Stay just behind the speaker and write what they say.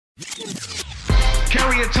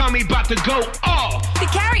Carrie and Tommy about to go off. The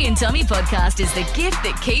Carrie and Tommy podcast is the gift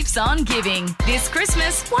that keeps on giving. This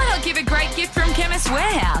Christmas, why not give a great gift from Chemist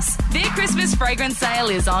Warehouse? Their Christmas fragrance sale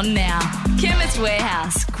is on now. Chemist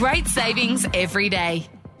Warehouse, great savings every day.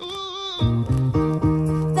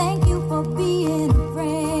 Thank you for being a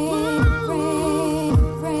friend,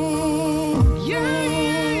 friend. Yeah.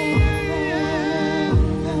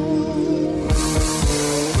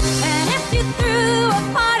 And if you threw a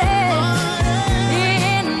party,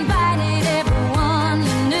 invited everyone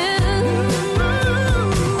you knew,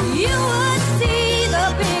 you would see the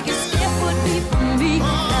biggest gift would be from me,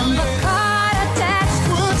 and the card attached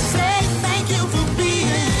would say thank you for being a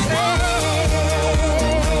friend.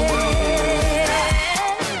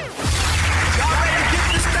 Y'all ready to get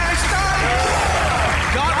this thing started?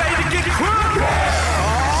 Y'all ready to get crunk?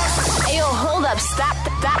 Yo, hold up, stop.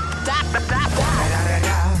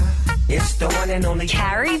 It's the one and only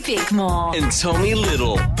Carrie Bickmore. And Tommy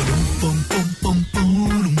Little.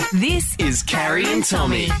 This Is Carrie and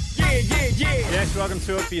Tommy. Yes, welcome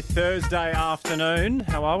to it for your Thursday afternoon.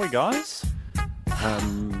 How are we, guys?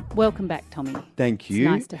 Welcome back, Tommy. Thank It's you.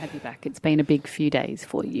 nice to have you back. It's been a big few days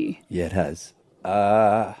for you. Yeah, it has.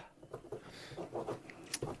 I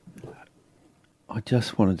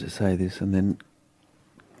just wanted to say this and then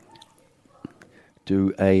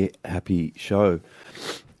do a happy show.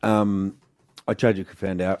 I tragically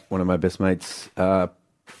found out one of my best mates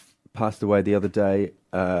passed away the other day.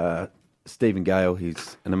 Stephen Gale,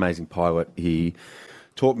 he's an amazing pilot. He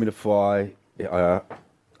taught me to fly.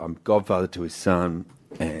 I'm godfather to his son,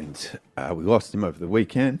 and we lost him over the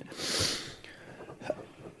weekend.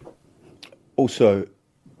 Also,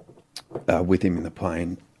 with him in the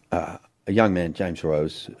plane, a young man, James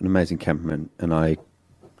Rose, an amazing cameraman, and I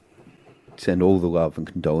send all the love and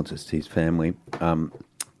condolences to his family.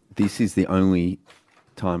 This is the only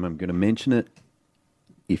time I'm going to mention it.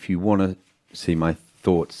 If you want to see my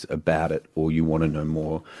thoughts about it, or you want to know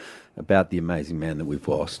more about the amazing man that we've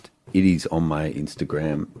lost, it is on my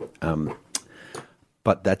Instagram.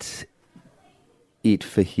 But that's it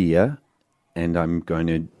for here, and I'm going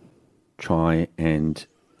to try and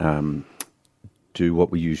do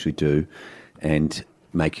what we usually do and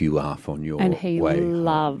make you laugh on your And he way.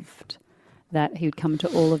 loved that he would come to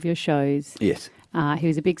all of your shows. Yes. He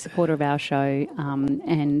was a big supporter of our show.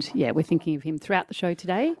 And, yeah, we're thinking of him throughout the show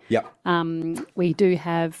today. Yep. We do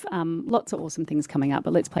have lots of awesome things coming up,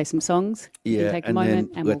 but let's play some songs. You Yeah, can take a and moment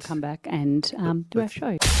then and we'll let's- come back and do our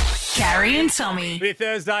show. Carrie and Tommy. For your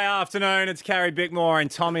Thursday afternoon, it's Carrie Bickmore and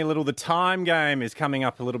Tommy Little. The time game is coming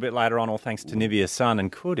up a little bit later on, all thanks to Nivea Sun. And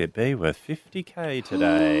could it be worth 50K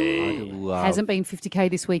today? Hasn't been 50K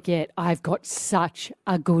this week yet. I've got such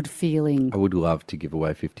a good feeling. I would love to give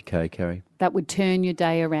away 50K, Carrie. That would turn your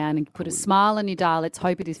day around and put a smile on your dial. Let's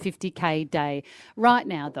hope it is 50K day right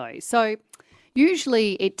now, though. So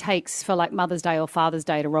usually it takes for like Mother's Day or Father's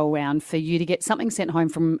Day to roll around for you to get something sent home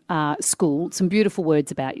from school, some beautiful words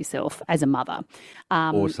about yourself as a mother.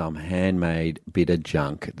 Or some handmade bit of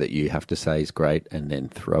junk that you have to say is great and then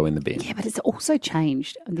throw in the bin. Yeah, but it's also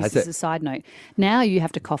changed. And this Has is it? a side note. Now you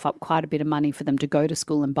have to cough up quite a bit of money for them to go to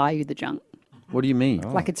school and buy you the junk. What do you mean?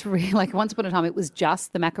 Like it's really like once upon a time it was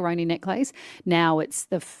just the macaroni necklace. Now it's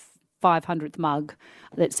the 500th mug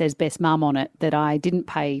that says best mum on it that I didn't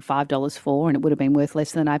pay $5 for, and it would have been worth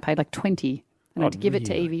less than I paid like 20. And I had to give it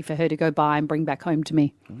to Evie for her to go buy and bring back home to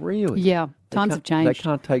me. Really? Yeah, times have They changed.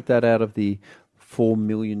 can't take that out of the $4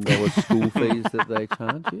 million school fees that they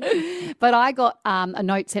charge you? But I got a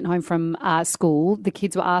note sent home from school. The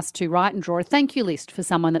kids were asked to write and draw a thank you list for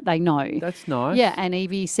someone that they know. That's nice. Yeah, and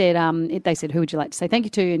Evie said, they said, who would you like to say thank you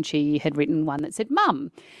to? And she had written one that said,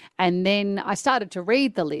 Mum. And then I started to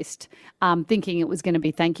read the list, thinking it was going to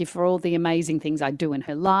be thank you for all the amazing things I do in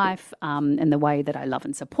her life, and the way that I love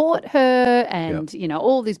and support her, and, you know,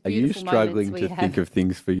 all these Are beautiful you struggling moments to we think have. of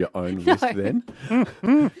things for your own list then?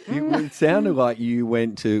 It sounded like you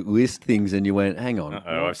went to list things and you went, hang on.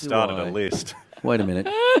 Oh, I've started a list. Wait a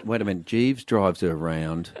minute. Jeeves drives her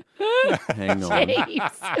around. Hang on.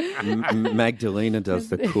 Jeez. Magdalena does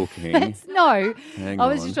the cooking. No, Hang I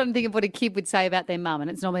was on. just trying to think of what a kid would say about their mum, and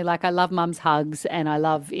it's normally like, I love mum's hugs, and I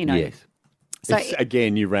love, you know. Yes. So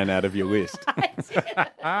Again, you ran out of your list.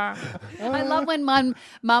 I love when mum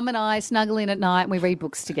and I snuggle in at night and we read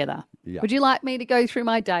books together. Yeah. Would you like me to go through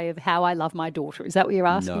my day of how I love my daughter? Is that what you're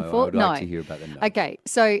asking No, for? I would like to hear about them now. Okay,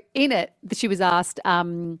 so in it, she was asked,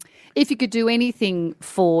 if you could do anything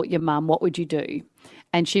for your mum, what would you do?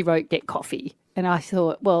 And she wrote, get coffee. And I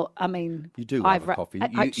thought, well, I mean, You do love a coffee.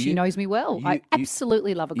 She knows me well. I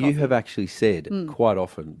absolutely love a coffee. You have actually said quite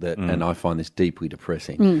often that, and I find this deeply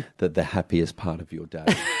depressing, that the happiest part of your day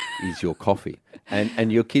is your coffee.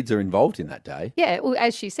 And your kids are involved in that day. Yeah, well,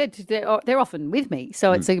 as she said, they're often with me,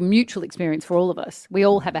 so it's a mutual experience for all of us. We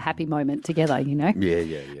all have a happy moment together, you know.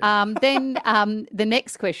 Yeah. Then the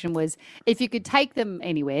next question was, if you could take them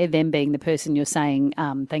anywhere, them being the person you're saying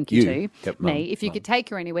thank you to, Yep, Mum, me, if you Mum. could take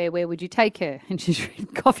her anywhere, where would you take her? And she's in a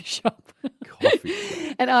coffee shop. Coffee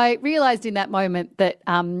shop. And I realised in that moment that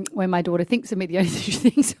when my daughter thinks of me, the only thing she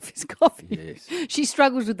thinks of is coffee. Yes. She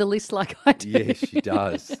struggles with the list like I do. Yes, she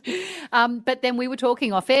does. But then we were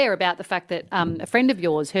talking off air about the fact that a friend of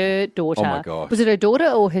yours, her daughter, Oh, my gosh. was it her daughter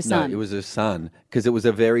or her No, son? it was her son, because it was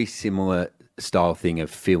a very similar style thing of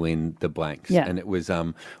fill in the blanks. Yeah. And it was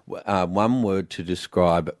one word to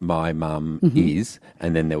describe my mum Mm-hmm. is,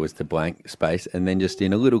 and then there was the blank space, and then just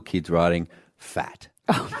in a little kid's writing, fat.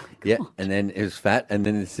 Oh, my God. Yeah, and then it was fat, and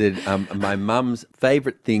then it said, my mum's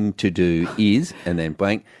favourite thing to do is, and then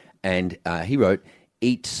blank, and he wrote,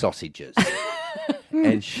 eat sausages.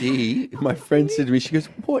 And my friend said to me, she goes,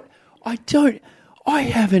 what?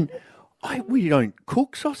 We don't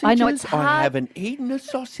cook sausages. I know, it's hard. I haven't eaten a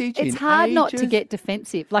sausage It's in hard not to ages." get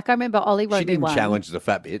defensive. Like I remember Ollie wrote She me didn't one. challenge the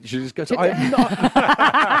fat bit. She just goes, I'm not.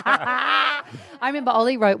 I remember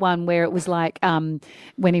Ollie wrote one where it was like I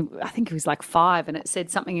think he was like 5, and it said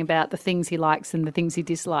something about the things he likes and the things he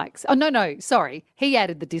dislikes. Oh, no, sorry. He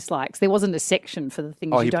added the dislikes. There wasn't a section for the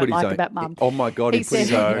things He you put don't his like own- about mum. Oh, my God, he put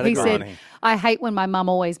his own He category. said, I hate when my mum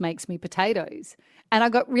always makes me potatoes. And I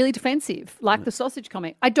got really defensive, like the sausage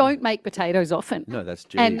comment. I don't make potatoes often. No, that's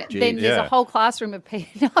Jeeves. And then there's Yeah. a whole classroom of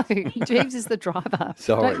people. No, Jeeves is the driver.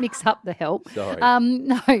 Sorry. Don't mix up the help. Sorry.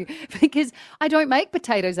 No, because I don't make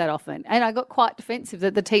potatoes that often. And I got quite defensive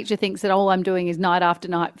that the teacher thinks that all I'm doing is night after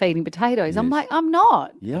night feeding potatoes. I'm like, I'm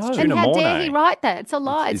not. Yeah. And tuna how dare mornay. he write that? It's a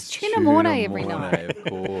lie. It's tuna mornay every night. Of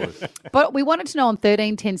course. But we wanted to know on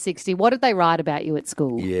 13 10 60, what did they write about you at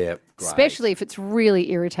school? Yeah, great. Especially if it's really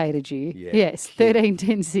irritated you. Yeah. Yes, 13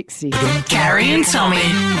 10 60. Carrie and Tommy.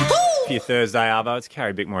 For your Thursday, Arvo, it's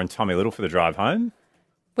Carrie Bickmore and Tommy Little for the drive home.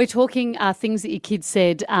 We're talking things that your kids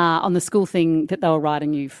said on the school thing that they were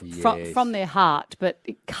writing you Yes. from their heart, but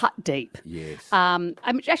it cut deep. Yes.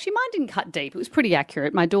 Actually, mine didn't cut deep. It was pretty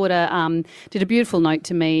accurate. My daughter did a beautiful note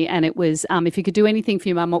to me, and it was, if you could do anything for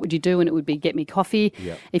your mum, what would you do? And it would be get me coffee.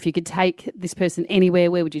 Yep. If you could take this person anywhere,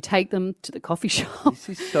 where would you take them? To the coffee shop. This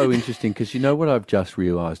is so interesting because you know what I've just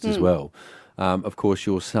realised as well? Of course,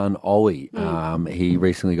 your son, Ollie, he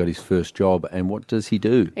recently got his first job. And what does he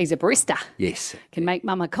do? He's a barista. Yes. Can make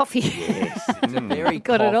mum a coffee. Yes. It's a very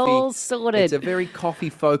Got it all coffee- sorted. It's a very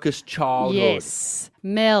coffee-focused childhood. Yes.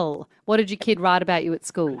 Mel, what did your kid write about you at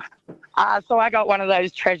school? So I got one of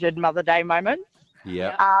those treasured Mother Day moments.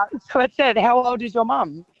 Yeah. So it said, how old is your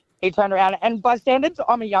mum? He turned around, and by standards,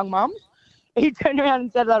 I'm a young mum. He turned around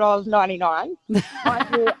and said that I was 99. Mind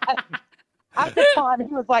you, at the time,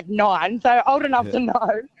 he was like 9, so old enough to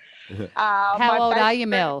know. How old are you,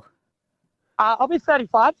 Mel? I'll be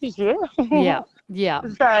 35 this year. Yeah.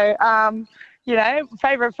 So,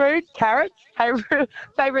 favourite food, carrots.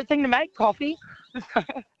 Favourite thing to make, coffee.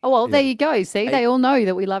 Oh, well, there you go. See, they all know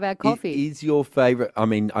that we love our coffee. Is your favourite... I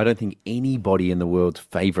mean, I don't think anybody in the world's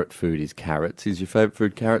favourite food is carrots. Is your favourite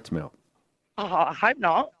food carrots, Mel? Oh, I hope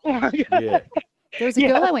not. Yeah. There was a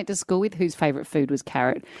girl I went to school with whose favourite food was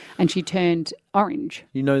carrot, and she turned orange.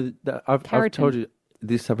 You know, that I've Carrotin. told you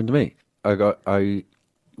this happened to me. I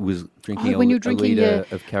was drinking when a you were drinking litre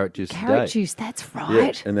your of carrot juice Carrot today. juice, that's Yeah,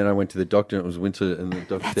 right. and then I went to the doctor, and it was winter, and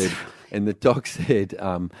the doc said,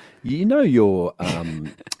 you're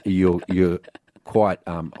quite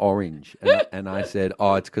orange, and I said,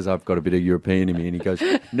 oh, it's because I've got a bit of European in me, and he goes,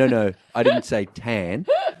 no, I didn't say tan,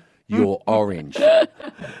 you're orange.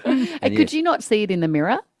 And could you not see it in the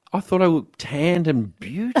mirror? I thought I looked tanned and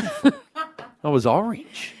beautiful. I was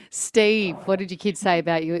orange. Steve, what did your kids say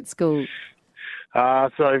about you at school?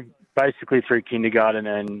 So basically through kindergarten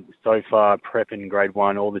and so far prep in grade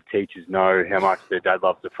 1, all the teachers know how much their dad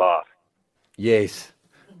loves to fast. Yes,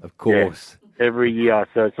 of course. Yeah, every year.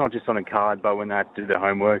 So it's not just on a card, but when they have to do their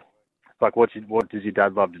homework, it's like, what does your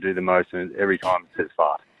dad love to do the most? And every time it says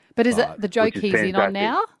fast. But is it the joke Which is he's in on fantastic.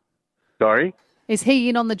 now? Sorry? Is he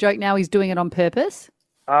in on the joke now? He's doing it on purpose?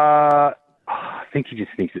 I think he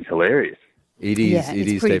just thinks it's hilarious. It is. Yeah, it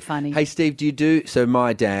it's is, pretty Steve. funny. Hey, Steve, do you do? So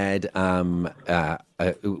my dad, one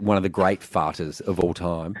of the great farters of all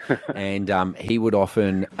time, and he would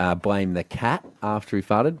often blame the cat after he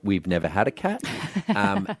farted. We've never had a cat.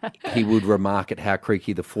 He would remark at how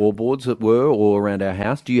creaky the floorboards were all around our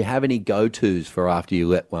house. Do you have any go-tos for after you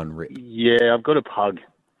let one rip? Yeah, I've got a pug.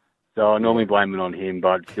 So I normally blame it on him,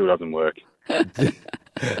 but it still doesn't work.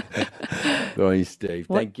 Sorry, Steve.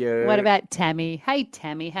 Thank you. What about Tammy? Hey,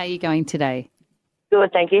 Tammy, how are you going today?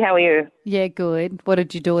 Good, thank you. How are you? Yeah, good. What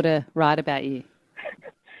did your daughter write about you?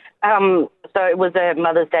 So it was a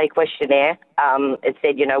Mother's Day questionnaire. It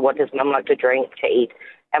said, what does Mum like to drink, to eat?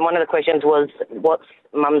 And one of the questions was, what's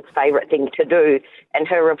Mum's favourite thing to do? And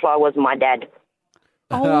her reply was, my dad.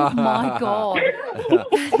 Oh, my God.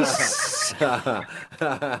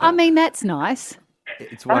 I mean, that's nice.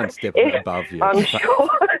 It's one step above you. I'm sure.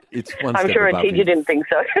 It's one I'm step sure a above teacher you. didn't think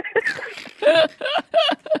so.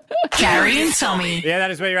 Carrie and Tommy. Yeah, that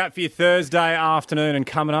is where you're at for your Thursday afternoon. And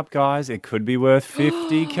coming up, guys, it could be worth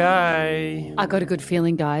 50K. I got a good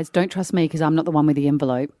feeling, guys. Don't trust me because I'm not the one with the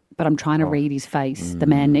envelope, but I'm trying to read his face, the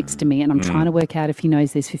man next to me, and I'm trying to work out if he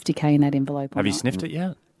knows there's 50K in that envelope or Have you not. sniffed it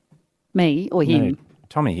yet? Me or him? No.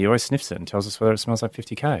 Tommy, he always sniffs it and tells us whether it smells like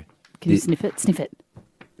 50K. Can you sniff it? Sniff it.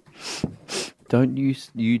 Don't you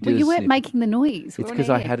do Well, you weren't sniff. making the noise. It's because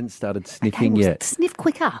I hadn't started Okay, sniffing well, yet. Sniff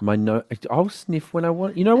quicker. I'll sniff when I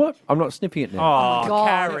want. You know what? I'm not sniffing it now. Oh, God.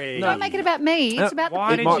 Carrie. Don't make it about me. It's about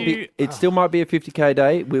why the did people. It still might be a 50K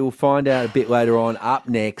day. We will find out a bit later on. Up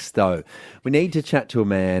next, though, we need to chat to a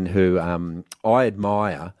man who I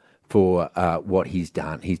admire for what he's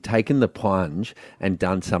done. He's taken the plunge and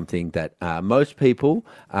done something that most people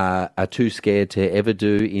are too scared to ever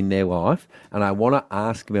do in their life. And I want to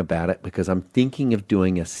ask him about it because I'm thinking of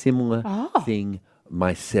doing a similar thing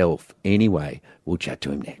myself. Anyway, we'll chat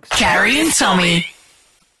to him next. Carrie and Tommy.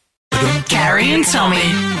 Carrie and Tommy.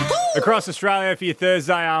 Across Australia for your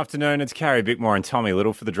Thursday afternoon, it's Carrie Bickmore and Tommy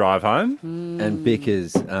Little for the drive home. And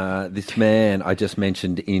Bickers, this man I just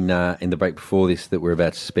mentioned in the break before this that we're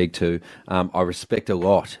about to speak to, I respect a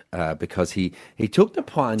lot because he took the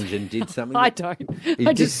plunge and did something. I don't.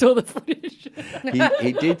 I just saw the footage.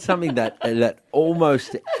 He did something that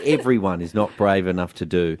almost everyone is not brave enough to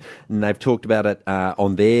do. And they've talked about it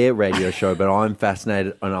on their radio show, but I'm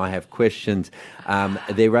fascinated and I have questions.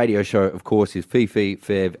 Their radio show, of course, is Fifi,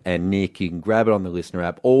 Fev and Nick. You can grab it on the Listener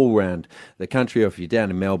app all around the country, or if you're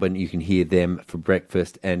down in Melbourne, you can hear them for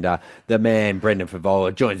breakfast. And the man, Brendan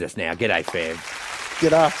Fevola, joins us now. G'day, Fev.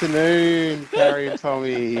 Good afternoon, Carrie and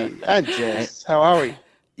Tommy and Jess. How are we?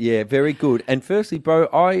 Yeah, very good. And firstly, bro,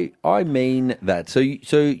 I mean that. So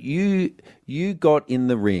you got in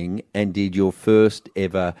the ring and did your first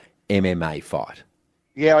ever MMA fight.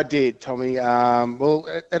 Yeah, I did, Tommy. Well,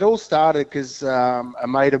 it all started because a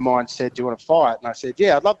mate of mine said, "Do you want to fight?" And I said,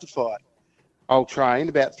 "Yeah, I'd love to fight. I'll train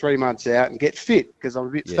about 3 months out and get fit because I'm a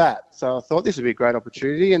bit fat." So I thought this would be a great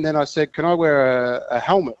opportunity. And then I said, "Can I wear a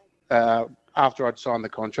helmet?" After I'd signed the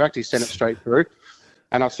contract, he sent it straight through.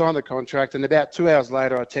 And I signed the contract. And about 2 hours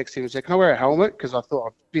later, I texted him and said, "Can I wear a helmet?" Because I thought I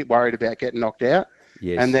was a bit worried about getting knocked out.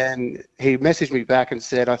 Yes. And then he messaged me back and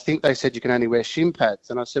said, "I think they said you can only wear shin pads."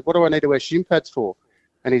 And I said, "What do I need to wear shin pads for?"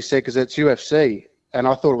 And he said, "Because it's UFC." And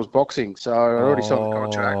I thought it was boxing, so I already signed the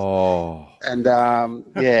contract. And,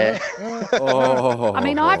 yeah. I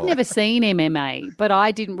mean, I've never seen MMA, but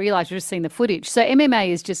I didn't realise. I've just seen the footage. So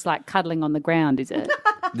MMA is just like cuddling on the ground, is it?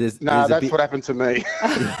 No, that's what happened to me.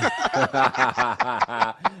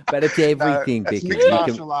 But it's everything, It's Bickers. mixed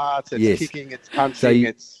martial arts, it's kicking, it's punching,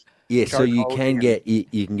 it's... Yeah, so you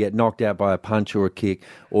chokeholding can get knocked out by a punch or a kick,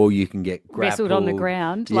 or you can get grappled, Wrestled on the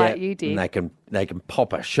ground like you did. And they can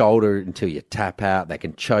pop a shoulder until you tap out. They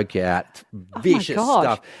can choke you out. It's vicious gosh.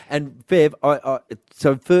 stuff. And Fev,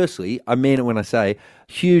 so firstly, I mean it when I say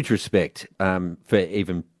huge respect for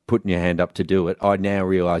even putting your hand up to do it. I now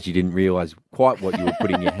realise you didn't realise quite what you were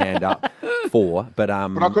putting your hand up for, but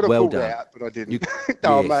But I could have well pulled done. out, but I didn't.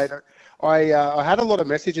 No, yes. mate. I had a lot of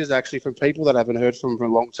messages actually from people that I haven't heard from for a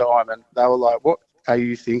long time, and they were like, "What are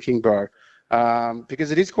you thinking, bro?"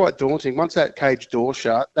 Because it is quite daunting. Once that cage door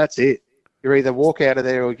shut, that's it. You either walk out of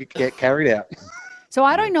there or you get carried out. So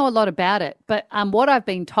I don't know a lot about it, but what I've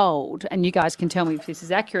been told, and you guys can tell me if this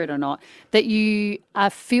is accurate or not, that you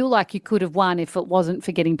feel like you could have won if it wasn't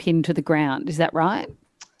for getting pinned to the ground. Is that right?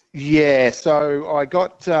 Yeah. So I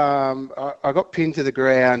got pinned to the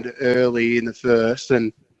ground early in the first,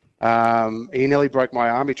 and he nearly broke my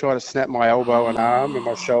arm. He tried to snap my elbow and arm and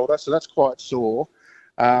my shoulder, so that's quite sore.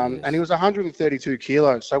 And he was 132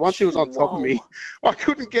 kilos. So once he was on top of me, I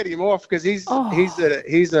couldn't get him off because he's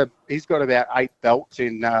got about 8 belts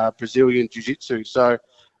in Brazilian Jiu-Jitsu. So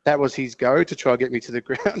that was his go to try to get me to the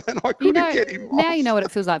ground, and I couldn't get him off. Now you know what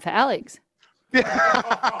it feels like for Alex.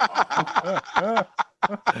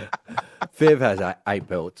 Fev has 8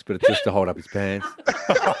 belts, but it's just to hold up his pants.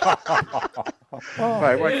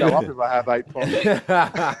 It won't go up if I have 8 points.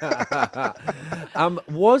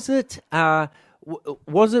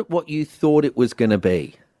 Was it what you thought it was going to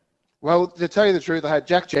be? Well, to tell you the truth, I had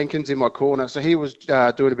Jack Jenkins in my corner, so he was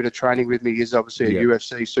doing a bit of training with me. He's obviously a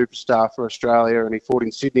UFC superstar for Australia, and he fought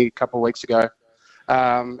in Sydney a couple of weeks ago.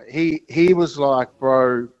 he was like,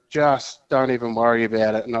 bro, just don't even worry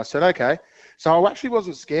about it. And I said, okay. So I actually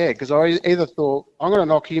wasn't scared because I either thought I'm going to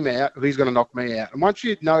knock him out or he's going to knock me out. And once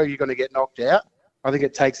you know you're going to get knocked out, I think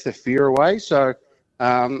it takes the fear away. So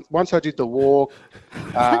once I did the walk.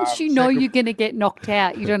 Once you know you're going to get knocked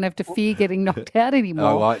out, you don't have to fear getting knocked out anymore.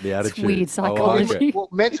 I like the attitude. It's weird psychology. Well,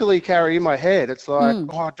 mentally carry in my head. It's like,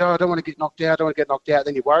 I don't want to get knocked out. I don't want to get knocked out.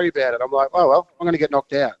 Then you worry about it. I'm like, oh, well, I'm going to get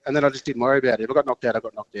knocked out. And then I just didn't worry about it. If I got knocked out, I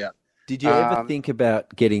got knocked out. Did you ever think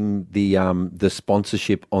about getting the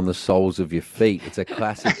sponsorship on the soles of your feet? It's a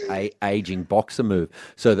classic aging boxer move,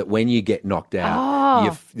 so that when you get knocked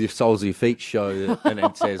out, your soles of your feet show, and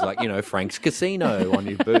it says like, Frank's Casino on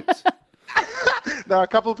your boots. No, a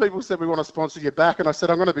couple of people said we want to sponsor your back, and I said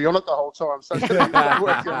I'm going to be on it the whole time, so it's going to be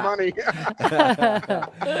worth your money.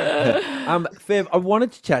 Fev, I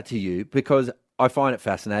wanted to chat to you because I find it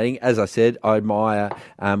fascinating. As I said, I admire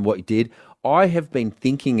what you did. I have been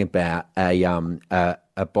thinking about a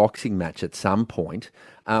boxing match at some point.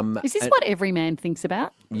 Is this what every man thinks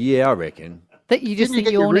about? Yeah, I reckon. That you just think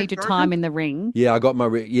you all need your time in the ring? Yeah, I got my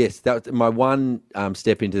yes. That was my one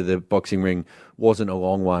step into the boxing ring wasn't a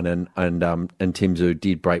long one, and Timzu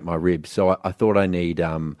did break my ribs, so I thought I need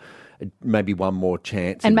maybe one more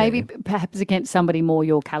chance, and maybe perhaps against somebody more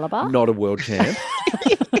your caliber. Not a world champ.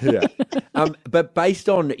 Yeah. But based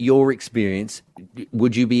on your experience,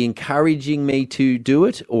 would you be encouraging me to do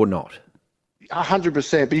it or not?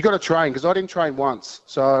 100%, but you got to train because I didn't train once.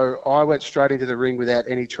 So I went straight into the ring without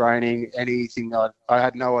any training, anything. I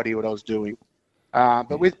had no idea what I was doing.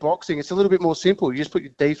 But with boxing, it's a little bit more simple. You just put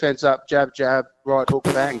your defense up, jab, jab, right hook,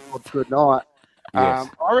 bang, good night. Yes.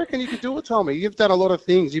 I reckon you could do it, Tommy. You've done a lot of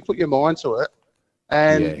things. You put your mind to it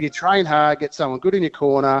and you train hard, get someone good in your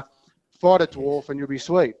corner, fight a dwarf, and you'll be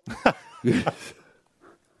sweet.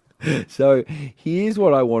 So here's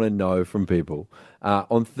what I want to know from people.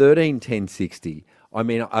 On 13-10-60, I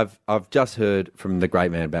mean, I've just heard from the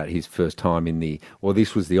great man about his first time in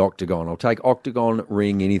this was the octagon. I'll take octagon,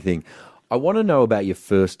 ring, anything. I want to know about your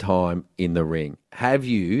first time in the ring. Have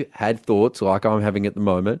you had thoughts like I'm having at the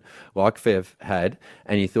moment, like Fev had,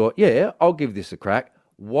 and you thought, yeah, I'll give this a crack?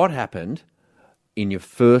 What happened in your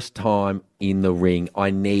first time in the ring? I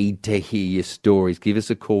need to hear your stories. Give us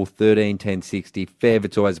a call, 13-10-60. Fev,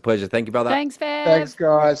 it's always a pleasure. Thank you, brother. Thanks, Fev. Thanks,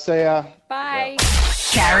 guys. See ya. Bye.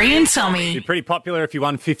 Carrie and Tommy. You're pretty popular if you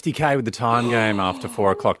won 50K with the time game after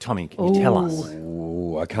 4 o'clock. Tommy, can you tell us?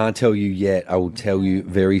 Ooh, I can't tell you yet. I will tell you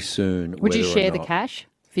very soon. Would you whether or share the not. cash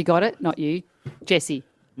if you got it? Not you. Jesse.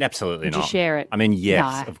 Absolutely Would not. you share it? I mean,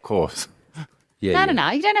 yes, No. of course. Yeah, No.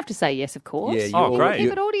 You don't have to say yes, of course. Yeah,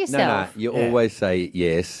 Keep it all to yourself. You always say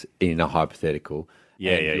yes in a hypothetical.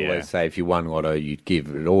 Yeah, and yeah, you yeah. always say if you won lotto, you'd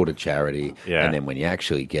give it all to charity. Yeah. And then when you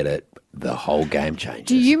actually get it, the whole game changes.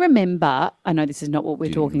 Do you remember, I know this is not what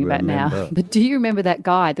we're talking about now, remember? but do you remember that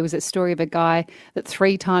guy? There was that story of a guy that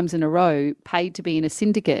 3 times in a row paid to be in a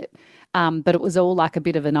syndicate, but it was all like a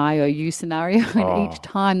bit of an IOU scenario. And each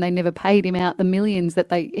time they never paid him out the millions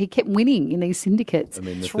that he kept winning in these syndicates. I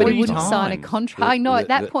mean, the But he 3 wouldn't sign a times. contract. I know, at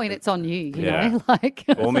that point it's on you, you Yeah. know, like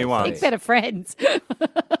Fool me once. pick better friends.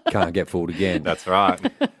 Can't get fooled again. That's right.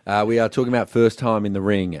 We are talking about first time in the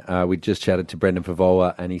ring. We just chatted to Brendan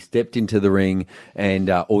Fevola, and he stepped into the ring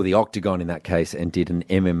or the octagon in that case, and did an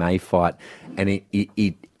MMA fight. And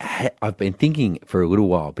I've been thinking for a little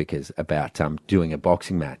while about doing a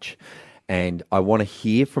boxing match, and I want to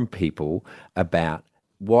hear from people about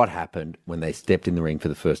what happened when they stepped in the ring for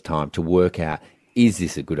the first time to work out, is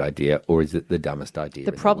this a good idea or is it the dumbest idea?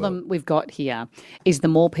 The problem we've got here is the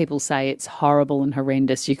more people say it's horrible and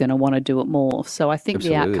horrendous, you're going to want to do it more. So I think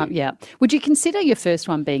the outcome, Would you consider your first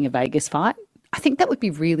one being a Vegas fight? I think that would be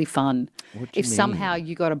really fun if somehow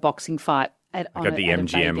you got a boxing fight at the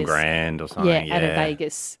MGM Vegas, Grand or something. at a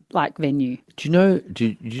Vegas venue. Do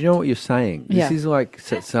you know what you're saying? Yeah. This is like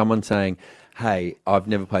someone saying, hey, I've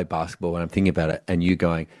never played basketball and I'm thinking about it, and you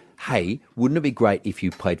going, hey, wouldn't it be great if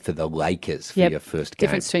you played for the Lakers for your first game?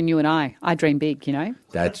 Difference between you and I dream big, you know.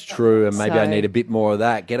 That's true, and maybe I need a bit more of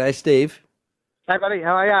that. G'day, Steve. Hey, buddy,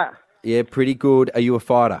 how are ya? Yeah, pretty good. Are you a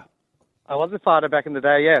fighter? I was a fighter back in the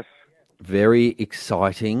day, yes. Very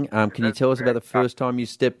exciting. Can you tell us about the first time you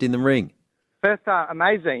stepped in the ring? First time,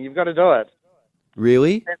 amazing. You've got to do it.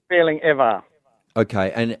 Really? Best feeling ever.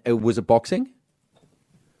 Okay, and was it boxing?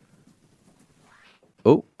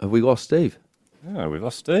 Oh, have we lost Steve? Oh, we've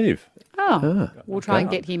lost Steve. We'll try and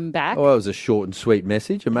get him back. Oh, that was a short and sweet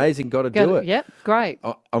message. Amazing. Got to do it. Yep, great.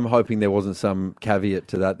 I'm hoping there wasn't some caveat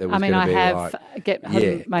to that. There was I mean, going I to be have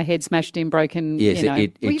like, my head smashed in, broken. Yes, you know.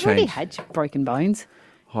 it You've already changed. had broken bones.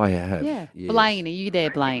 I have. Yeah. Yes. Blaine, are you there,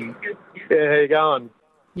 Blaine? Yeah, how you going?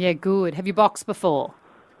 Yeah, good. Have you boxed before?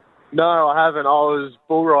 No, I haven't. I was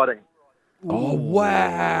bull riding. Oh,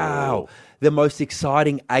 wow. The most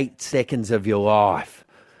exciting 8 seconds of your life.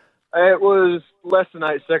 It was less than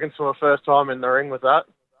 8 seconds for my first time in the ring with that.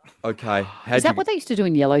 Okay. Is that what they used to do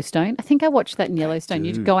in Yellowstone? I think I watched that in Yellowstone.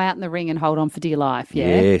 You'd go out in the ring and hold on for dear life,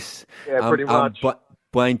 yeah? Yes. Yeah, pretty much. But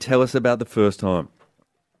Blaine, tell us about the first time.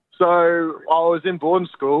 So I was in boarding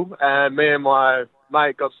school, and me and my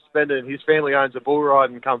mate got suspended. His family owns a bull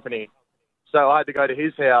riding company. So I had to go to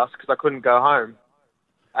his house because I couldn't go home.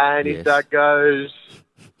 And his dad goes,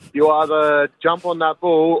 you either jump on that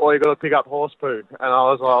bull or you got to pick up horse poo. And I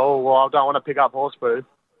was like, oh, well, I don't want to pick up horse poo.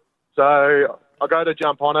 So I go to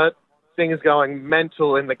jump on it. Thing is going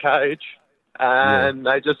mental in the cage. And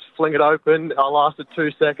they just fling it open. I lasted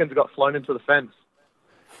 2 seconds, got flown into the fence.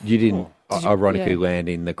 You didn't, ironically, land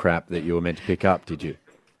in the crap that you were meant to pick up, did you?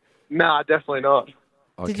 Nah, definitely not.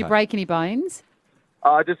 Did you break any bones?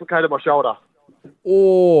 I dislocated my shoulder.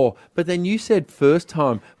 Oh, but then you said first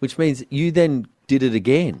time, which means you then did it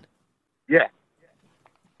again. Yeah.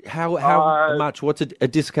 How much? What's a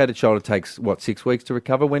dislocated shoulder takes, 6 weeks to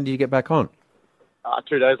recover? When do you get back on?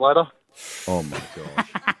 2 days later. Oh, my gosh.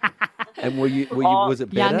 And was it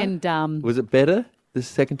better? Young and dumb. Was it better the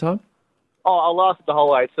second time? Oh, I lasted the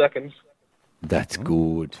whole 8 seconds. That's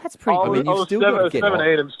good. That's pretty I good. was, you've still got to get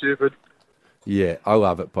 17 and stupid. Yeah, I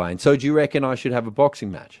love it, Blaine. So do you reckon I should have a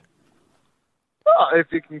boxing match? Oh, if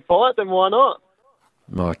you can fight, then why not?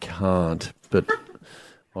 I can't, but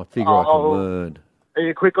I figure I can learn. Are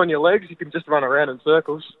you quick on your legs? You can just run around in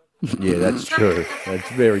circles. Yeah, that's true. That's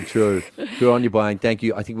very true. Good on you, Blaine. Thank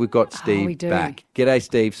you. I think we've got Steve we do. back. G'day,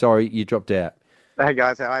 Steve. Sorry, you dropped out. Hey,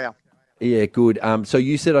 guys. How are you? Yeah, good. So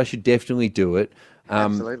you said I should definitely do it.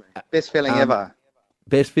 Absolutely. Best feeling ever.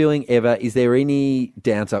 Best feeling ever. Is there any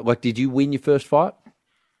downside? Like, did you win your first fight?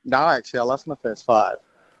 No, actually, I lost my first fight.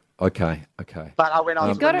 Okay. But I went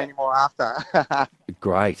on to win many more after.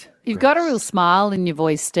 Great. You've got a real smile in your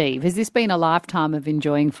voice, Steve. Has this been a lifetime of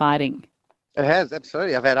enjoying fighting? It has,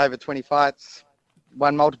 absolutely. I've had over 20 fights,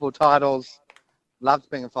 won multiple titles, loved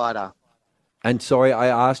being a fighter. And sorry, I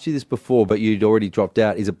asked you this before, but you'd already dropped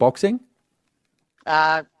out. Is it boxing?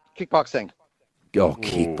 Kickboxing. Oh,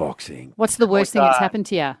 kickboxing. What's the worst thing that's happened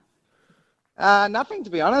to you? Nothing, to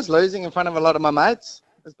be honest. Losing in front of a lot of my mates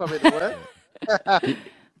is probably the worst.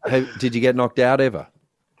 Did you get knocked out ever?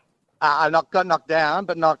 I got knocked down,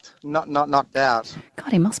 but not knocked out.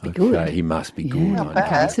 God, he must be good. Okay, he must be good. Not I know.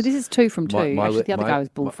 bad. So this is 2 from 2. Actually, the other guy was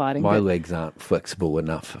bullfighting. My but- legs aren't flexible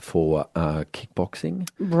enough for kickboxing.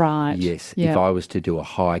 Right. Yes. Yeah. If I was to do a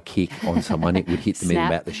high kick on someone, it would hit them in Snap.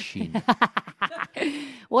 about the shin.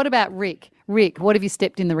 What about Rick? Rick, what have you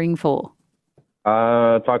stepped in the ring for?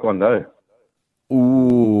 Taekwondo.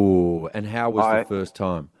 Ooh. And how was the first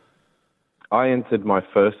time? I entered my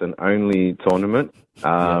first and only tournament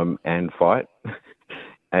and fight,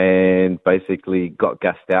 and basically got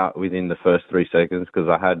gassed out within the first 3 seconds because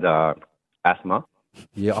I had asthma.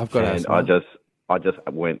 Yeah, I've got and asthma. I just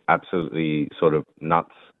went absolutely sort of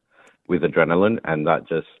nuts with adrenaline, and that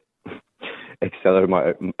just accelerated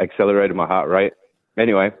my heart rate.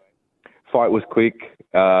 Anyway, fight was quick.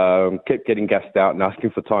 Kept getting gassed out and asking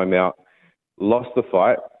for timeout. Lost the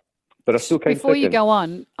fight. But I still came Before you second. go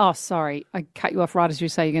on, sorry, I cut you off right as you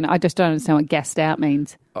say I just don't understand what gassed out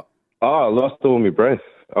means. I lost all my breath.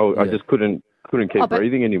 I just couldn't keep but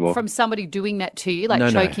breathing anymore. From somebody doing that to you, like No,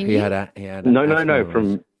 choking he you? had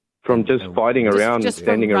No. From just fighting around, just from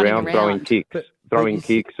standing running around, around. throwing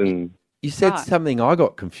kicks, and You said Right. something I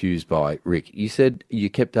got confused by, Rick. You said you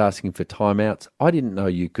kept asking for timeouts. I didn't know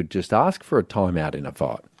you could just ask for a timeout in a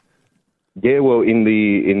fight. yeah. Well, in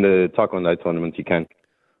the Taekwondo tournament, you can.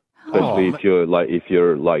 Especially if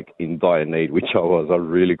you're in dire need, which I was. I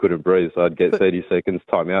really couldn't breathe, so I'd get 30 seconds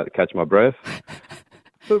timeout to catch my breath.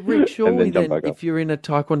 But Rick, surely jump then, back up. if you're in a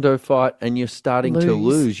Taekwondo fight and you're starting to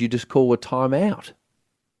lose, you just call a timeout.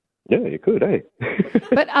 Yeah, you could, eh?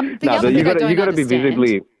 But the other thing I don't you got to be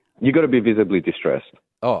understand- visibly distressed.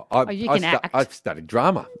 Oh, you can act. I've studied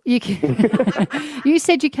drama. You you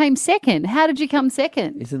said you came second. How did you come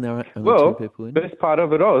second? Isn't there only Well, 2 people in? best part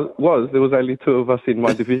of it was there was only 2 of us in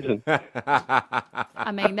my division.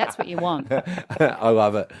 I mean, that's what you want. I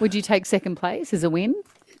love it. Would you take second place as a win?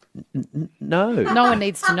 No. No one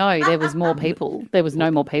needs to know there was more people. There was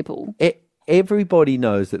no more people. Everybody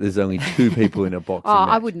knows that there's only 2 people in a boxing Oh, match.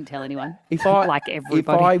 I wouldn't tell anyone. If I like If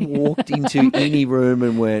everybody. I walked into any room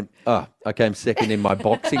and went, I came second in my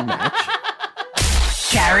boxing match.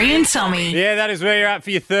 Carrie and Tommy. Yeah, that is where you're at for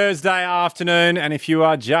your Thursday afternoon. And if you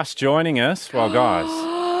are just joining us, well, guys,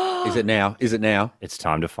 Is it now? Is it now? it's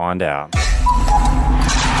time to find out. 50K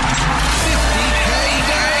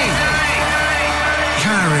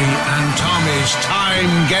Carrie and Tommy's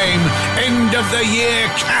time game end of the year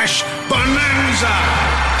cash bonanza.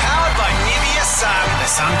 Powered by Nivea Sun. The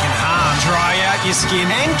sun can harm, dry out your skin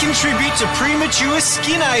and contribute to premature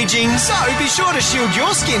skin aging. So be sure to shield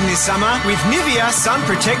your skin this summer with Nivea Sun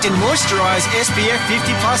Protect and Moisturise SPF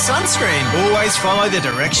 50 Plus sunscreen. Always follow the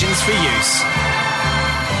directions for use.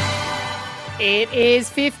 It is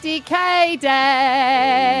 50K day.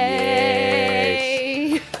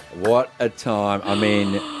 Yes. What a time. I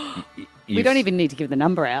mean... We don't even need to give the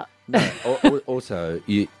number out. No. Also,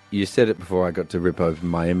 you said it before I got to rip open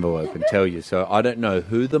my envelope and tell you. So I don't know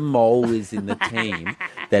who the mole is in the team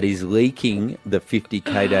that is leaking the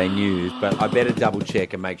 50K day news, but I better double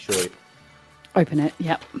check and make sure. Open it.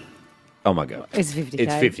 Yep. Oh, my God. It's 50K.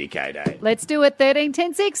 It's 50K day. Let's do it. 13,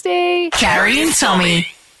 10, 60. Carrie and Tommy.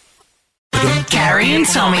 Carrie and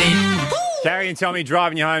Tommy. Carrie and Tommy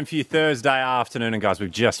driving you home for your Thursday afternoon. And guys, we've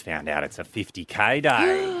just found out it's a 50K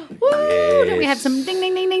day. Woo! Do we have some ding,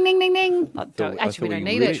 ding, ding, ding, ding, ding, ding? Actually, we don't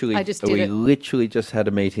need it. I just did we it. literally just had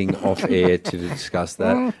a meeting off air to discuss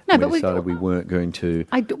that. No, we but decided we weren't going to.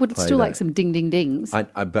 I would play still that. like some ding, ding, dings. But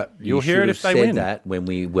You'll you hear it should if have they said win. that when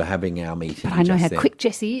we were having our meeting. But I know just how then. quick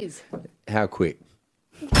Jessie is. How quick?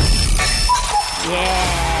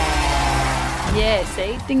 Yeah,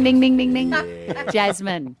 see? Ding, ding, ding, ding, ding.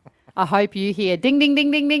 Jasmine, I hope you hear ding, ding, ding,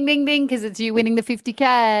 ding, ding, ding, ding, because it's you winning the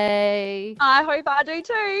 50K. I hope I do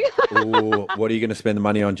too. Ooh, what are you going to spend the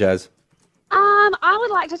money on, Jazz? I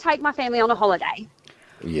would like to take my family on a holiday.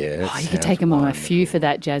 Yeah. You could take them on a few for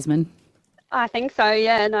that, Jasmine. I think so,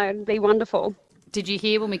 yeah. No, it'd be wonderful. Did you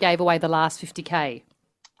hear when we gave away the last 50K?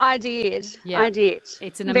 I did. Yeah. I did.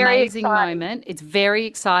 It's an Very amazing exciting. moment. It's very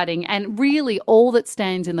exciting. And really, all that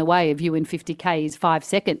stands in the way of you in 50K is 5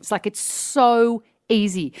 seconds. Like, it's so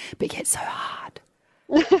easy, but yet so hard.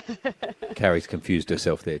 Carrie's confused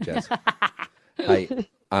herself there, Jazz. Hey,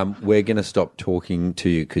 we're going to stop talking to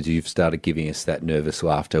you because you've started giving us that nervous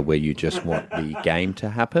laughter where you just want the game to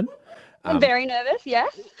happen. I'm very nervous,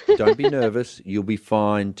 yes. Don't be nervous. You'll be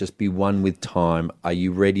fine. Just be one with time. Are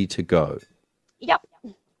you ready to go? Yep.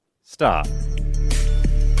 Start.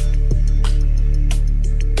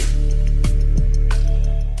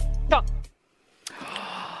 Stop.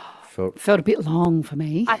 Felt a bit long for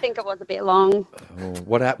me. I think it was a bit long. Oh,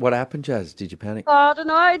 what happened, Jazz? Did you panic? I don't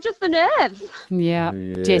know, just the nerves. Yeah.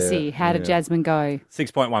 Yeah, Jesse, how did yeah. Jasmine go?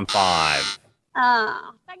 6.15.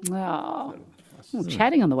 Oh,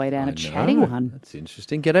 chatting on the way down, a chatting No, one. That's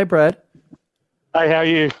interesting. G'day, Brad. Hey, how are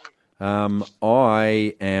you?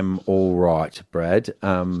 I am all right, Brad.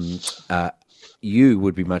 You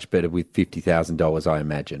would be much better with $50,000, I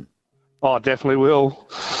imagine. Oh, definitely will.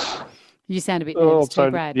 You sound a bit nervous too,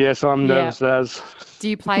 Brad. Yes, I'm nervous as. Do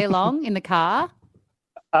you play along in the car?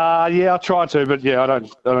 Yeah, I try to, but yeah, I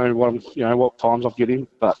don't know what times I'll get in,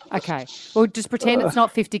 but Okay. Well, just pretend it's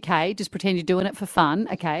not 50K. Just pretend you're doing it for fun,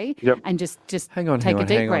 okay? Yep. And just Hang on, take hang a on,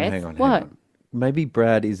 deep hang breath. on, hang on. What? Hang on. Maybe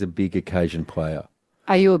Brad is a big occasion player.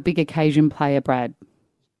 Are you a big occasion player, Brad?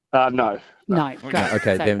 No. No. Great.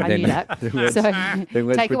 Okay, So then I knew that. let's- So then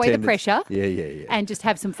let's take away the pretend it's- pressure. Yeah. And just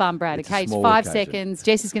have some fun, Brad. It's a Okay, it's small 5 occasion. seconds.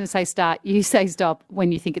 Jess is going to say start. You say stop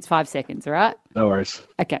when you think it's 5 seconds, all right? No worries.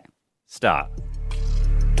 Okay. Start.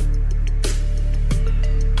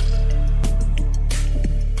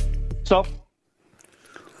 Stop.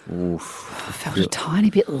 Oof. I felt a tiny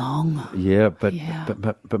bit long. Yeah, but Yeah.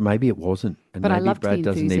 but maybe it wasn't, and But I maybe loved the Brad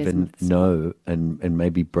doesn't enthusiasm. even know, and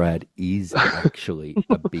maybe Brad is actually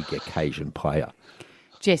a big occasion player.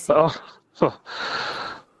 Jesse.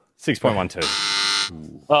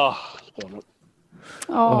 6.12. Oh, damn it.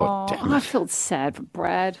 Oh, damn I felt sad for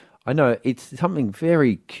Brad. I know it's something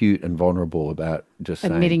very cute and vulnerable about just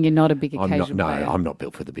saying, Admitting you're not a big I'm not, occasion no, player. I'm not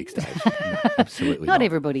built for the big stage. No, absolutely Not not.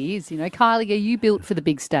 everybody is, you know. Kylie, are you built for the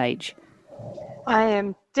big stage? I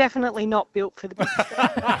am definitely not built for the big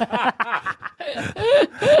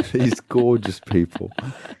These gorgeous people.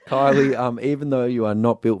 Kylie, even though you are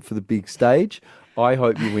not built for the big stage, I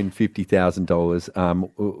hope you win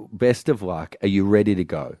 $50,000. Best of luck. Are you ready to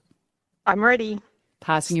go? I'm ready.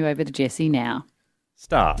 Passing you over to Jesse now.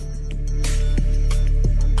 Start.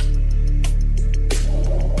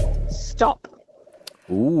 Stop.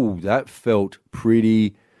 Ooh, that felt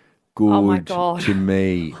pretty good Oh, my God. to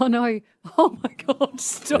me. Oh, no. Oh, my God.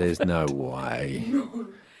 Stop. There's no way.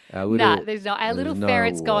 Our There's not. Our little there's no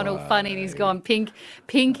ferret's gone all funny and he's gone pink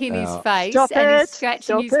in his Our- face Stop and he's it. scratching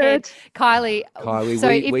Stop his head. it. Kylie, so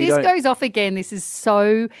we if this don't- goes off again, this is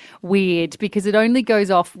so weird because it only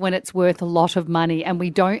goes off when it's worth a lot of money and we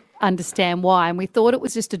don't understand why. And we thought it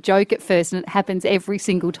was just a joke at first and it happens every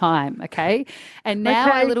single time, okay? And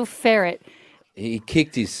now our Okay. little ferret He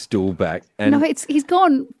kicked his stool back. And No, he's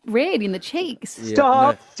gone red in the cheeks.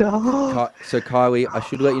 Yeah, Stop. So, Kylie, I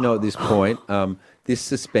should let you know at this point, this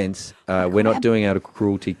suspense, we're not doing out of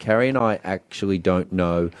cruelty. Carrie and I actually don't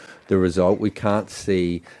know the result. We can't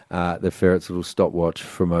see the ferret's little stopwatch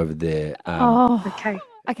from over there. Okay.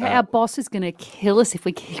 Okay, our boss is going to kill us if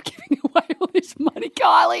we keep giving away all this money,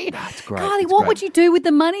 Kylie. That's great. Kylie, That's what great. would you do with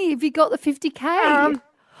the money if you got the 50K?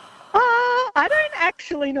 I don't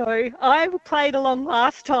actually know. I played along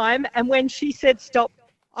last time, and when she said stop,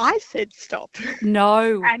 I said stop.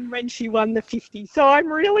 No. And when she won the 50, so I'm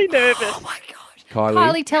really nervous. Oh my God.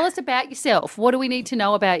 Kylie, Tell us about yourself. What do we need to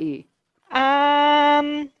know about you?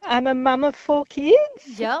 I'm a mum of 4 kids.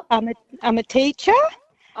 Yep. I'm a teacher.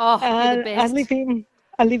 Oh, you're the best.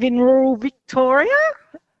 I live in rural Victoria.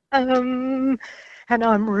 And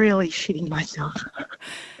I'm really shitting myself.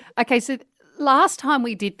 Okay, so last time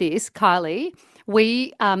we did this, Kylie,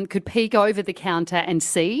 we could peek over the counter and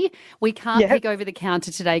see. We can't peek over the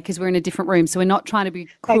counter today because we're in a different room, so we're not trying to be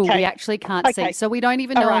cruel. Okay. We actually can't see. Okay. So we don't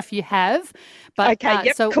even All know right. if you have. But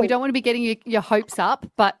so we cool. don't want to be getting your hopes up.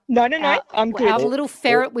 But No, I'm good. Our little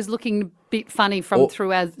ferret was looking a bit funny from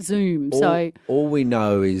through our Zoom. So all we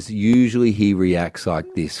know is usually he reacts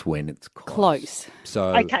like this when it's close.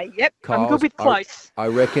 So Okay, yep, I'm Kyle's- good with close. I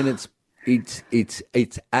reckon it's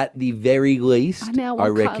at the very least. I now I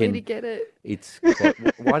want reckon Kylie to get it. it's.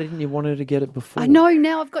 Why didn't you want her to get it before? I know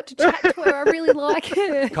now I've got to chat to her. I really like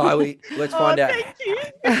her. Kylie, let's find out.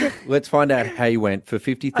 Let's find out how you went for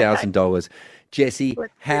 $50,000. Jesse,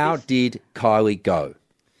 how did Kylie go?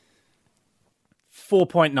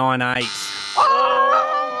 4.98.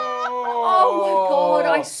 Oh my God!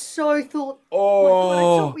 I so thought.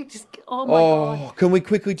 Oh my God! Can we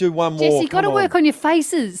quickly do one more? Jess, you got to Come work on your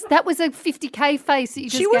faces. That was a 50K face that you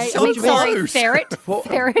just She was gave. so close. Ferret.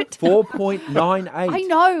 Ferret. 4.98. I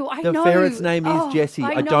know. The ferret's name is Jessie.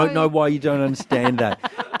 I don't know why you don't understand that.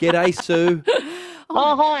 G'day, Sue.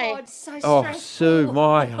 Oh, hi. God, so Oh, Sue,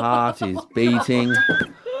 my heart is beating.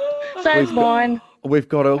 So's mine. We've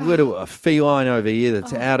got a feline over here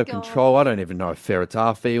that's out of control. I don't even know if ferrets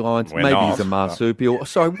are felines. We're Maybe not. he's a marsupial.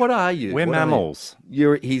 Sorry, what are you? We're What are you? mammals.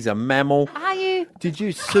 He's a mammal. Are you? Did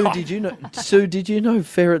you, Sue? Did you know? Sue, did you know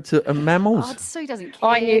ferrets are mammals? Oh, Sue doesn't care.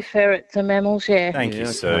 I knew ferrets are mammals, yeah. Thank you,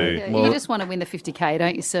 okay. Sue. Yeah, Well- you just want to win the 50K,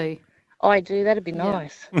 don't you, Sue? I do, that'd be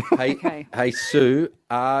nice. Hey, Okay. hey, Sue,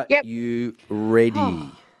 are Yep. you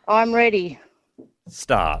ready? I'm ready.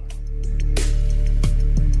 Start.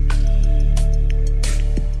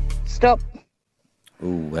 Stop.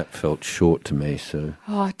 Ooh, that felt short to me, Sue.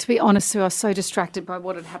 Oh, to be honest, Sue, I was so distracted by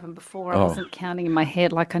what had happened before. I Oh. wasn't counting in my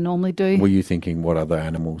head like I normally do. Were you thinking what other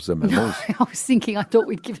animals are mammals? I was thinking I thought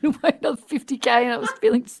we'd given away another 50K and I was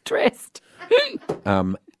feeling stressed.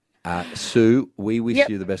 Sue, we wish Yep.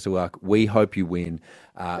 you the best of luck. We hope you win.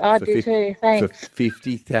 I do too, thanks. For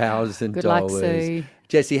 $50,000. Good luck, Sue.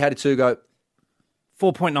 Jesse, how did Sue go?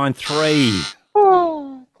 4.93.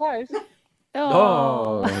 Oh, close.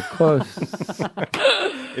 Oh, close.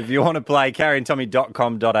 If you want to play,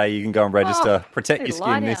 carrieandtommy.com.au, you can go and register. Protect your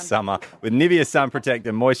lie skin this down. summer with Nivea Sun Protect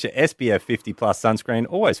and Moisture SPF 50 Plus sunscreen.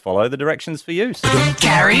 Always follow the directions for use.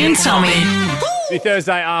 Carrie and Tommy. The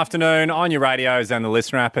Thursday afternoon on your radios and the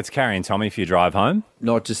listener app. It's Carrie and Tommy if you drive home.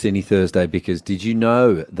 Not just any Thursday, because did you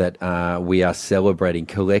know that we are celebrating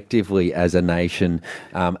collectively as a nation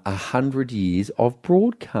 100 years of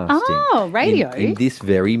broadcasting? Oh, radio. In this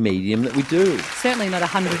very medium that we do. Certainly not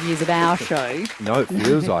 100 years of our show. No, it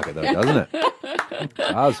feels like it though, doesn't it? It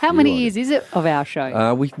does How feel many like years is it of our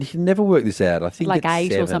show? We can never work this out. I think Like it's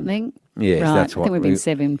 8 or 7. something? Yes, Right, that's I what think we've been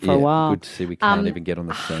 7 for a while. Good to see we can't even get on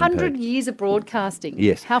the same 100 page. years of broadcasting.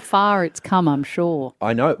 Yes. How far it's come, I'm sure.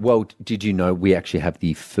 I know. Well, did you know we actually have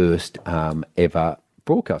the first ever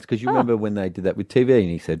broadcast? Because you remember when they did that with TV and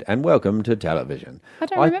he said, "And welcome to television." I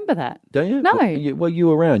don't remember that. Don't you? No. Well, you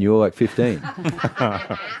were around. You were like 15.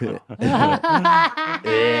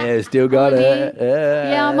 Yeah, still got it.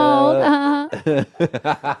 Yeah,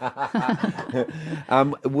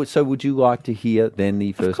 I'm old. So would you like to hear then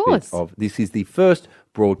the first bit course. of this is the first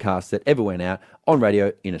broadcast that ever went out on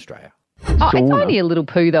radio in Australia. Oh, it's only a little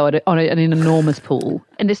poo, though, in an enormous pool.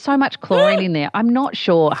 And there's so much chlorine in there. I'm not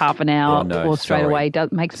sure half an hour Oh, no, or straight sorry. away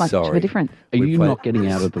makes much of Sorry. a difference. Are We you play- not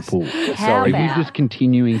getting out of the pool? How Are you about- just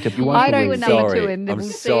continuing to? You want I to don't win? think Sorry. to, and I'm we'll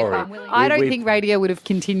see if sorry. I'm willing. I don't We've- think radio would have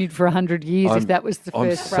continued for 100 years if that was the I'm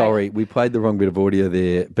first break. sorry, we played the wrong bit of audio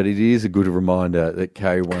there, but it is a good reminder that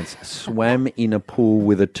Carrie once swam in a pool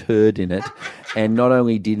with a turd in it and not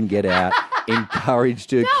only didn't get out,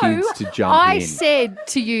 encouraged her kids to jump I in. said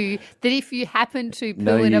to you that if you happened to poo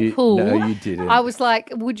No, in a pool, no, you didn't. I was like,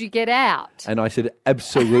 would you get out? And I said,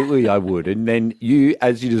 absolutely I would. And then you,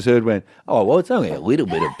 as you just heard, went, oh, well, it's only a little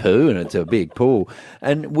bit of poo and it's a big pool.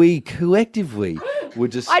 And we collectively were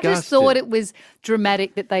disgusted. I just thought it was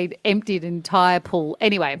dramatic that they'd emptied an entire pool.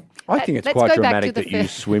 Anyway. I think it's let's quite go back to dramatic the that you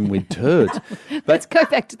first- swim with turds. Let's go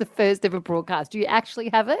back to the first ever broadcast. Do you actually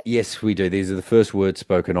have it? Yes, we do. These are the first words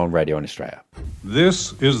spoken on radio in Australia.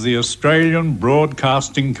 This is the Australian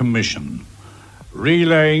Broadcasting Commission,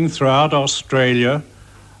 relaying throughout Australia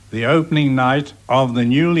the opening night of the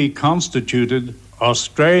newly constituted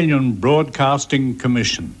Australian Broadcasting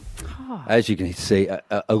Commission. As you can see,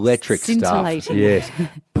 electric stuff. Scintillating. Yes.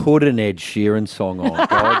 Put an Ed Sheeran song on.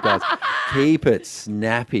 God, guys, keep it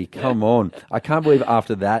snappy. Come on. I can't believe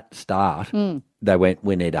after that start, they went,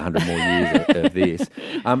 we need 100 more years of this.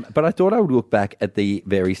 But I thought I would look back at the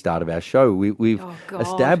very start of our show. We've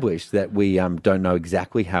established that we don't know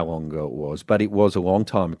exactly how long ago it was, but it was a long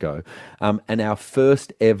time ago. And our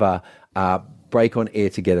first ever break on air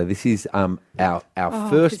together. This is our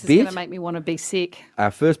first this is bit. going to make me want to be sick. Our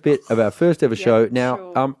first bit of our first ever show.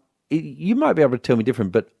 Now, you might be able to tell me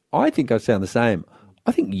different, but I think I sound the same.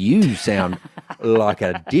 I think you sound like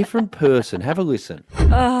a different person. Have a listen.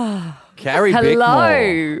 Carrie Hello.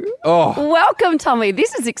 Bickmore. Oh, Welcome, Tommy.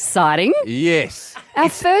 This is exciting. yes. Our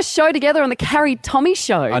first show together on the Carrie Tommy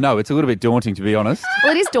Show. I know, it's a little bit daunting, to be honest.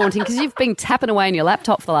 Well, it is daunting because you've been tapping away on your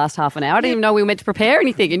laptop for the last half an hour. I didn't even know we were meant to prepare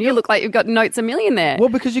anything, and you look like you've got notes a million there. Well,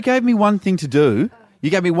 because you gave me one thing to do. You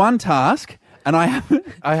gave me one task, and I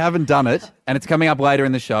haven't done it, and it's coming up later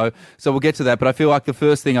in the show, so we'll get to that. But I feel like the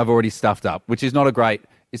first thing I've already stuffed up, which is not a great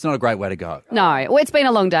way to go. No, well, it's been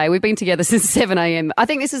a long day. We've been together since 7 a.m. I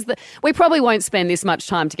think we probably won't spend this much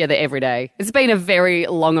time together every day. It's been a very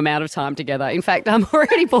long amount of time together. In fact, I'm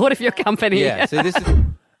already bored of your company. Yeah, so this is...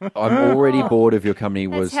 I'm already bored of your company.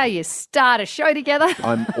 That's how you start a show together.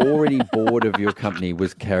 I'm already bored of your company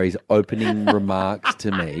was Carrie's opening remarks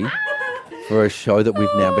to me for a show that we've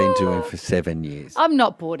now been doing for 7 years. I'm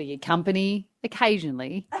not bored of your company.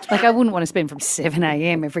 Occasionally. Like, I wouldn't want to spend from 7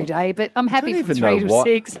 a.m. every day, but I'm happy from 3 to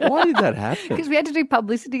 6. Why did that happen? Because we had to do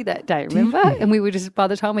publicity that day, remember? And we were just, by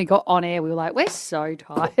the time we got on air, we were like, we're so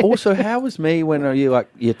tired. Also, how was me when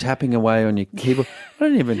you're tapping away on your keyboard? I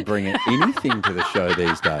don't even bring anything to the show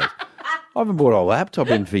these days. I haven't brought a laptop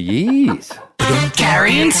in for years.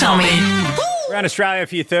 Carrie and Tommy. Around Australia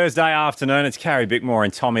for your Thursday afternoon, it's Carrie Bickmore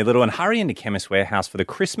and Tommy Little. And hurry into Chemist Warehouse for the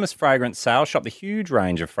Christmas fragrance sale. Shop the huge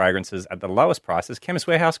range of fragrances at the lowest prices. Chemist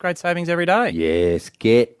Warehouse, great savings every day. Yes,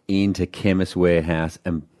 get into Chemist Warehouse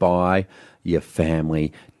and buy your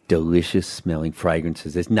family delicious smelling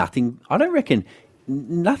fragrances. There's nothing, I don't reckon,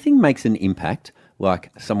 nothing makes an impact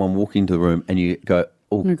like someone walking into the room and you go,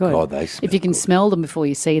 oh, God, they smell If you can good. smell them before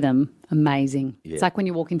you see them, amazing. Yeah. It's like when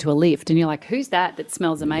you walk into a lift and you're like, who's that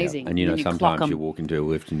smells amazing? And you know, clock sometimes 'em. you walk into a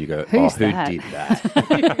lift and you go, Who's who that? did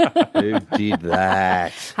that? Who did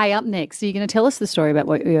that? Hey, up next, are you going to tell us the story about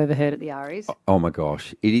what you overheard at the Aries? Oh my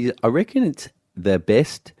gosh. It is, I reckon it's the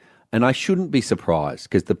best, and I shouldn't be surprised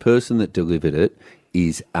because the person that delivered it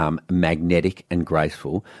is magnetic and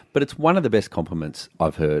graceful, but it's one of the best compliments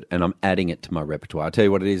I've heard, and I'm adding it to my repertoire. I'll tell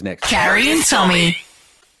you what it is next. Carrie and Tommy.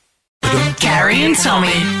 Carrie and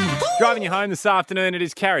Tommy. Driving you home this afternoon, it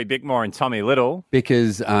is Carrie Bickmore and Tommy Little.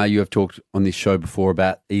 Because you have talked on this show before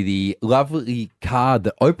about the lovely card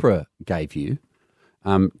that Oprah gave you.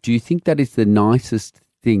 Do you think that is the nicest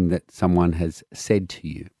thing that someone has said to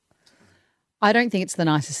you? I don't think it's the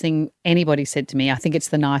nicest thing anybody said to me. I think it's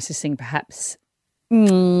the nicest thing perhaps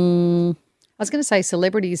I was going to say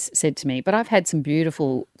celebrities said to me, but I've had some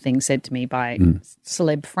beautiful things said to me by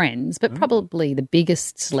celeb friends, but probably the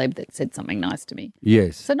biggest celeb that said something nice to me.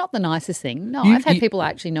 Yes. So not the nicest thing. No, I've had people I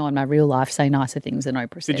actually know in my real life say nicer things than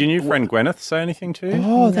Oprah said. Did your new friend Gwyneth say anything to you?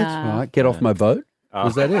 Oh, that's right. Get off my boat.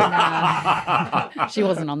 Was that it? No, she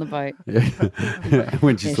wasn't on the boat.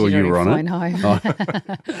 When she saw she'd you were on already it.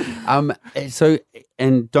 flown home. So,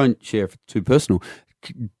 and don't share if it's too personal.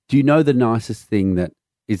 Do you know the nicest thing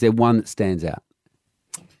is there one that stands out?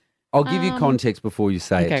 I'll give you context before you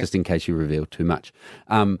say it, just in case you reveal too much.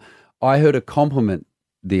 I heard a compliment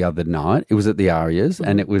the other night. It was at the Arias,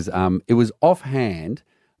 and it was offhand,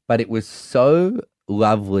 but it was so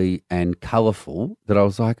lovely and colourful that I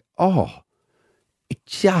was like, oh, it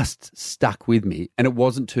just stuck with me. And it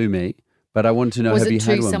wasn't to me, but I wanted to know, Was have it you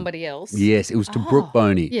to had one? somebody else? Yes, it was to Brooke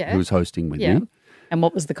Boney, yeah. who was hosting with me. And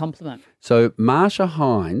what was the compliment? So Marsha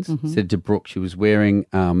Hines said to Brooke she was wearing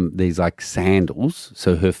these like sandals,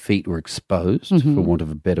 so her feet were exposed, for want of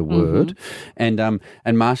a better word. And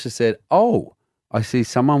Marsha said, "Oh, I see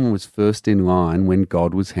someone was first in line when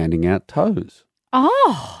God was handing out toes.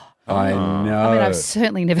 Oh. I know. I mean, I've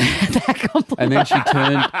certainly never had that compliment.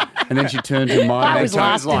 And then she turned to my I mate. was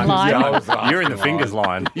last in line. Yeah, I was last You're in the fingers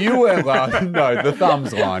line. You weren't last. No, the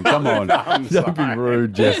thumbs line. Come on. Don't be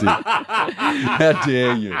rude, Jesse. How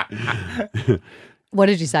dare you? What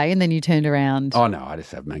did you say? And then you turned around. Oh, no, I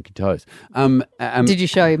just have manky toes. Did you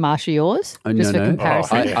show Marsha yours? Just for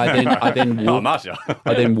comparison. I then walked, Marsha.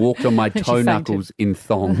 I then walked on my She toe fainted. knuckles in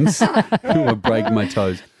thongs who were breaking my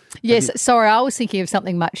toes. Yes, sorry, I was thinking of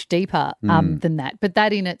something much deeper than that. But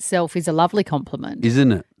that in itself is a lovely compliment.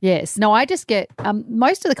 Isn't it? Yes. No, I just get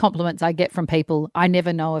most of the compliments I get from people, I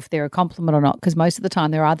never know if they're a compliment or not, because most of the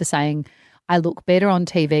time they're either saying, I look better on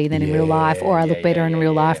TV than in real life, or I look better in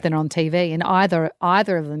real life than on TV. And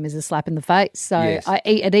either of them is a slap in the face. So Yes.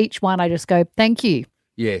 at each one, I just go, thank you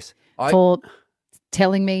Yes. for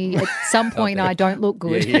telling me at some point I don't look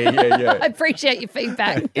good. Yeah. I appreciate your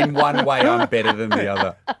feedback. In one way, I'm better than the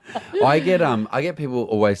other. I get people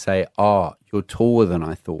always say, "Oh, you're taller than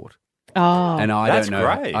I thought," Oh, and I That's don't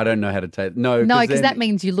know. great. I don't know how to take. No, no, because then- that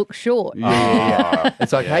means you look short. Yeah.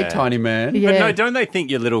 It's like, Yeah. hey, tiny man. Yeah. But no, don't they think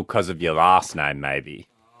you're little because of your last name, maybe?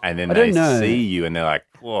 And then I they don't know. see you and they're like,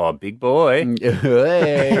 whoa, big boy.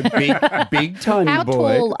 Hey, big tiny How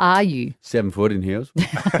boy. tall are you? 7 foot in heels. Big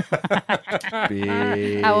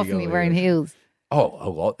How often are you wearing heels? Oh, a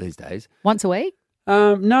lot these days. Once a week?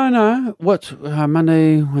 No. What's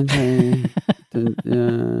Monday, Wednesday,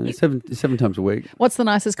 seven times a week. What's the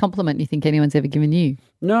nicest compliment you think anyone's ever given you?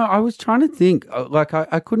 No, I was trying to think.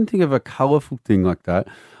 I couldn't think of a colourful thing like that.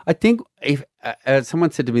 I think if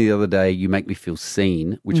someone said to me the other day, "You make me feel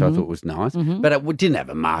seen," which I thought was nice, but it didn't have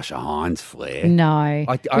a Marsha Hines flair. No.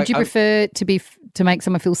 Would you prefer to make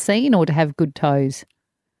someone feel seen or to have good toes?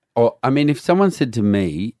 Or, I mean, if someone said to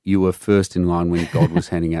me, "You were first in line when God was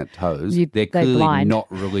handing out toes," they're they're clearly blind. not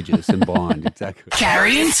religious and blind. Exactly.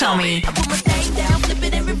 Carrie and Tommy.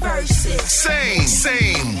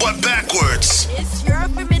 Same, but backwards.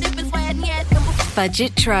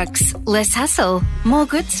 Budget trucks, less hassle, more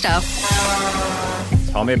good stuff.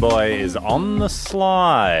 Tommy Boy is on the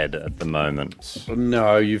slide at the moment.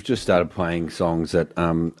 No, you've just started playing songs that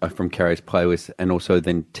are from Carrie's playlist, and also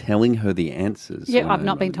then telling her the answers. Yeah, I've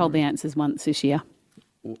not been told the answers once this year.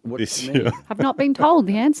 This year. I've not been told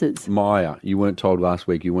the answers. Maya, you weren't told last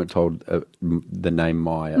week. You weren't told the name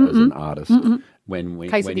Maya as an artist when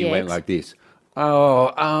Case of you the went eggs. like this.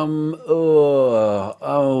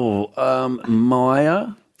 Maya.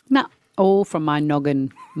 No, all from my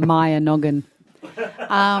noggin, Maya noggin.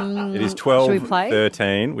 It is Should we play?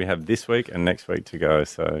 12:13. We have this week and next week to go.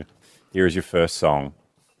 So here is your first song.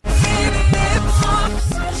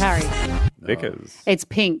 Carrie. Vickers. It's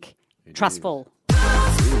Pink. Trustful.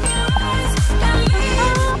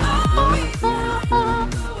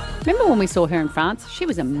 Remember when we saw her in France? She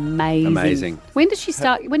was amazing. Amazing. When did she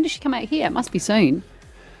start? When did she come out here? It must be soon.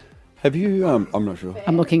 Have you? I'm not sure.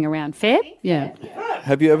 I'm looking around. Fair? Yeah.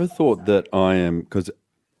 Have you ever thought that I am, because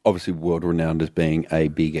obviously world renowned as being a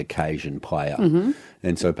big occasion player,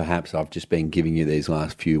 and so perhaps I've just been giving you these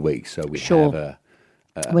last few weeks, so we Sure. have a.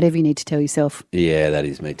 Whatever you need to tell yourself. Yeah, that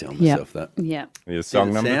is me telling Yeah. myself that. Yeah. Your song Does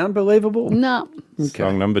it number. sound believable? No.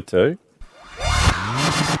 Song number 2.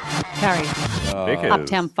 Carrie. Vickers.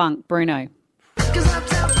 Uptown Funk, Bruno.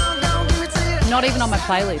 Not even on my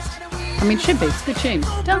playlist. I mean, should be. It's a good tune.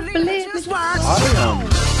 Don't believe me.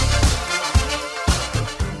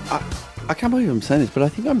 I can't believe I'm saying this, but I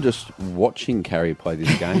think I'm just watching Carrie play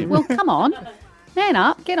this game. Well, come on. Man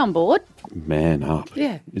up. Get on board. Man up.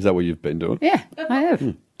 Yeah. Is that what you've been doing? Yeah, I have.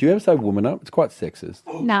 Do you ever say woman up? It's quite sexist.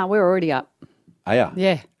 Nah, we're already up. Oh, yeah.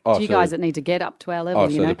 Yeah. Oh, It's you so- guys that need to get up to our level, Oh,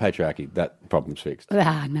 you so know. the patriarchy, that problem's fixed.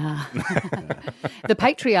 Ah, nah. The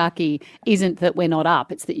patriarchy isn't that we're not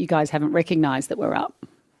up, it's that you guys haven't recognised that we're up.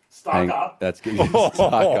 That's good. Stuck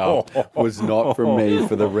up was not from me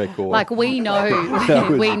for the record. Like, we know That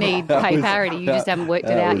was- we need that pay was- parity. You just haven't worked it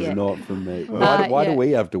that out was yet. not from me. Why do yeah.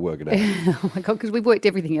 we have to work it out? Oh, my God, because we've worked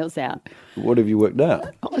everything else out. What have you worked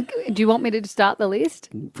out? Oh, do you want me to start the list?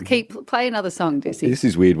 Play another song, Jesse. This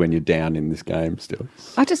is weird when you're down in this game still.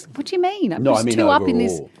 What do you mean? I'm No, just I mean two up in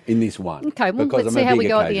this. overall, in this one. Okay, well, Because let's I'm see a how we big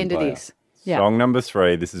go at the occasion end of player. this. Yeah. Song number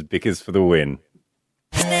 3. This is Vickers for the win.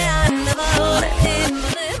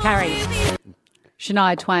 Carrie.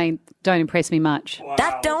 Shania Twain, Don't Impress Me Much.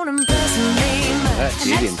 That don't impress me. That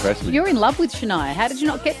did impress me. You're in love with Shania. How did you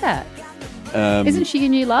not get that? Um, Isn't she your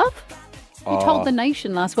new love? You oh. told the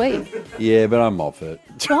nation last week. Yeah, but I'm off it.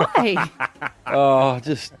 Why?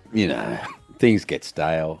 Just, things get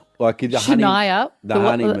stale. Like the Shania,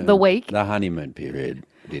 the week. The honeymoon period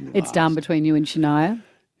didn't It's last. done between you and Shania.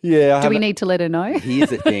 Yeah. Do we need to let her know? Here's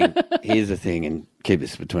the thing, and keep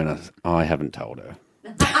this between us. I haven't told her.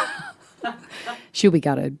 She'll be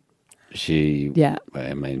gutted.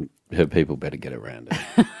 I mean, her people better get around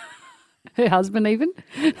it. Her husband even.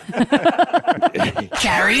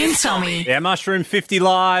 Carrie and Tommy. Yeah, Mushroom 50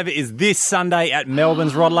 Live is this Sunday at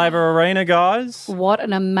Melbourne's Rod Laver Arena, guys. What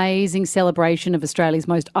an amazing celebration of Australia's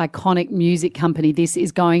most iconic music company this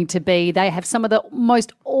is going to be. They have some of the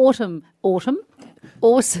most awesome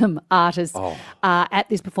artists at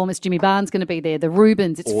this performance. Jimmy Barnes going to be there. The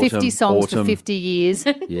Rubens. It's 50 songs for 50 years.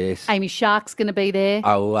 Yes. Amy Shark's going to be there.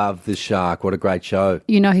 I love the Shark. What a great show.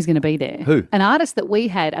 You know who's going to be there. Who? An artist that we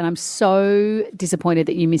had, and I'm so disappointed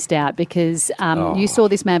that you missed out because you saw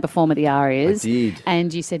this man perform at the Arias. I did.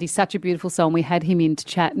 And you said he's such a beautiful song. We had him in to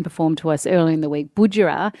chat and perform to us earlier in the week.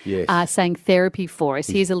 Budgerah sang Therapy for us.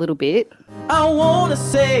 Here's a little bit. I wanna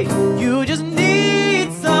say you just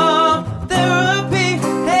need some therapy.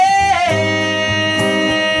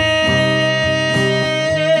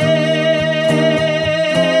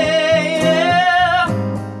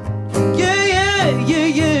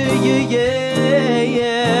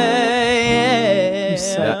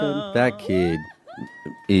 That kid,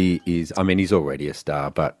 he is, I mean, he's already a star,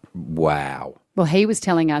 but wow. Well, he was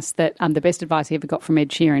telling us that the best advice he ever got from Ed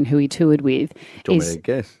Sheeran, who he toured with, Do you want me to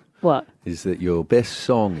guess? What? Is that your best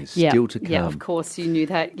song is still to come. Yeah, of course, you knew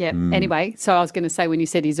that. Yeah. Anyway, so I was going to say when you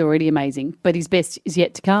said he's already amazing, but his best is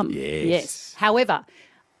yet to come. Yes. However,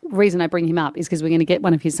 reason I bring him up is because we're going to get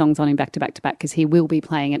one of his songs on him back to back to back because he will be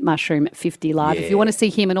playing at Mushroom 50 Live. If you want to see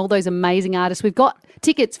him and all those amazing artists, we've got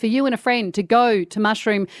tickets for you and a friend to go to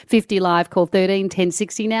Mushroom 50 Live. Call 13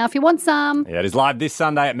 1060 now if you want some. Yeah, it is live this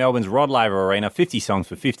Sunday at Melbourne's Rod Laver Arena. 50 songs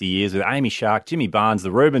for 50 years with Amy Shark, Jimmy Barnes, the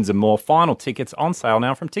Rubens and more. Final tickets on sale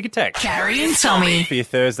now from Ticketek. Carrie and Tommy. For your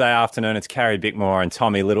Thursday afternoon, it's Carrie Bickmore and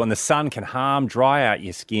Tommy Little. And the sun can harm, dry out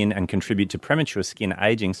your skin and contribute to premature skin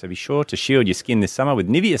ageing. So be sure to shield your skin this summer with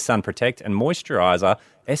Nivea Sun Protect and Moisturiser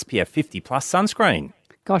SPF 50 plus sunscreen.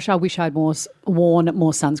 Gosh, I wish I'd worn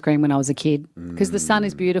more sunscreen when I was a kid because the sun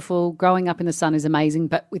is beautiful. Growing up in the sun is amazing,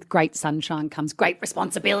 but with great sunshine comes great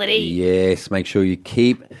responsibility. Yes, make sure you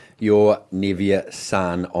keep your Nivea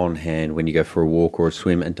Sun on hand when you go for a walk or a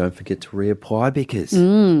swim, and don't forget to reapply because,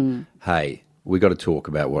 hey, we got to talk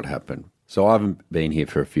about what happened. So I haven't been here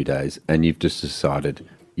for a few days, and you've just decided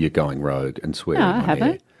you're going rogue and swearing. No, I on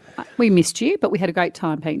haven't. air. We missed you, but we had a great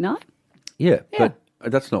time, Pete and I. Yeah, but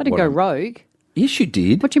that's not I didn't what go I'm- rogue. Yes, you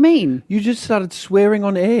did. What do you mean? You just started swearing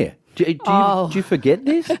on air. Do you forget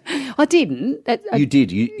this? I didn't. You did.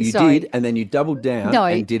 You Sorry. did, and then you doubled down No,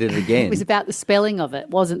 and did it again. It was about the spelling of it,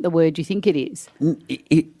 wasn't the word you think it is.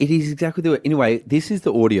 It is exactly the way. Anyway, this is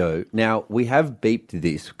the audio. Now, we have beeped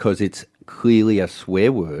this because it's clearly a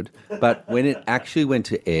swear word, but when it actually went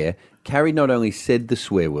to air, Carrie not only said the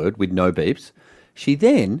swear word with no beeps, she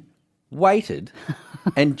then waited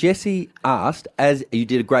and Jessie asked, as you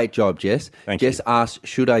did a great job, Jess. Jess asked,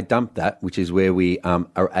 should I dump that, which is where we are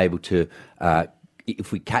able to,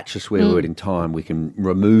 if we catch a swear word in time, we can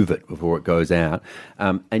remove it before it goes out.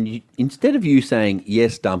 And you, instead of you saying,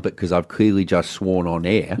 yes, dump it, because I've clearly just sworn on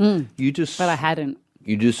air, you just... But I hadn't.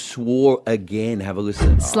 You just swore again. Have a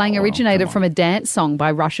listen. Slang originated from a dance song by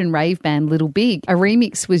Russian rave band Little Big. A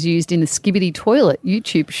remix was used in the Skibbity Toilet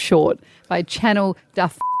YouTube short by Channel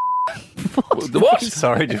Duff. What?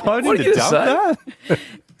 Sorry, do I need to dump that?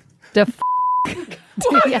 Say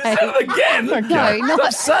it again? No,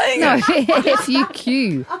 not saying no.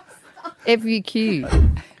 it.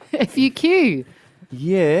 FUQ.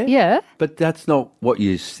 Yeah. Yeah. But that's not what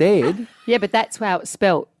you said. Yeah, but that's how it's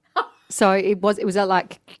spelt. So it was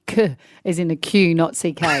like K, as in a Q, not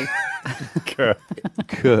CK. K.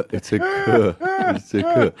 It's a K. It's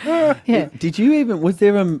a K. Yeah. Did you even, was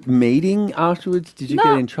there a meeting afterwards? Did you No,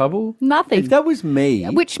 get in trouble? Nothing. If that was me.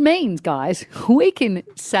 Which means, guys, we can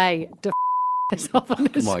say as often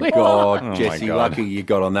as Oh my we God, want. Jessie, lucky you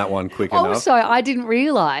got on that one quick enough. Also, I didn't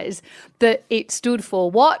realise that it stood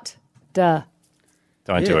for what? Don't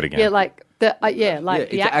do it again. Yeah, like the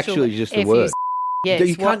the it's actual actually just a FUC. word. Yes,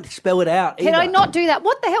 You can't spell it out Can I either. not do that?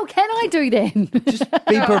 What the hell can I do then?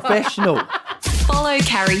 Be professional. Follow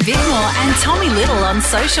Carrie Bickmore and Tommy Little on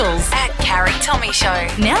socials at Carrie Tommy Show.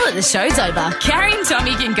 Now that the show's over, Carrie and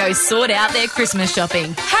Tommy can go sort out their Christmas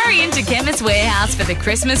shopping. Hurry into Chemist Warehouse for the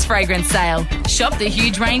Christmas fragrance sale. Shop the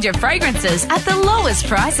huge range of fragrances at the lowest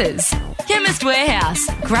prices. Chemist Warehouse.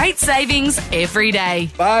 Great savings every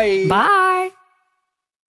day. Bye. Bye.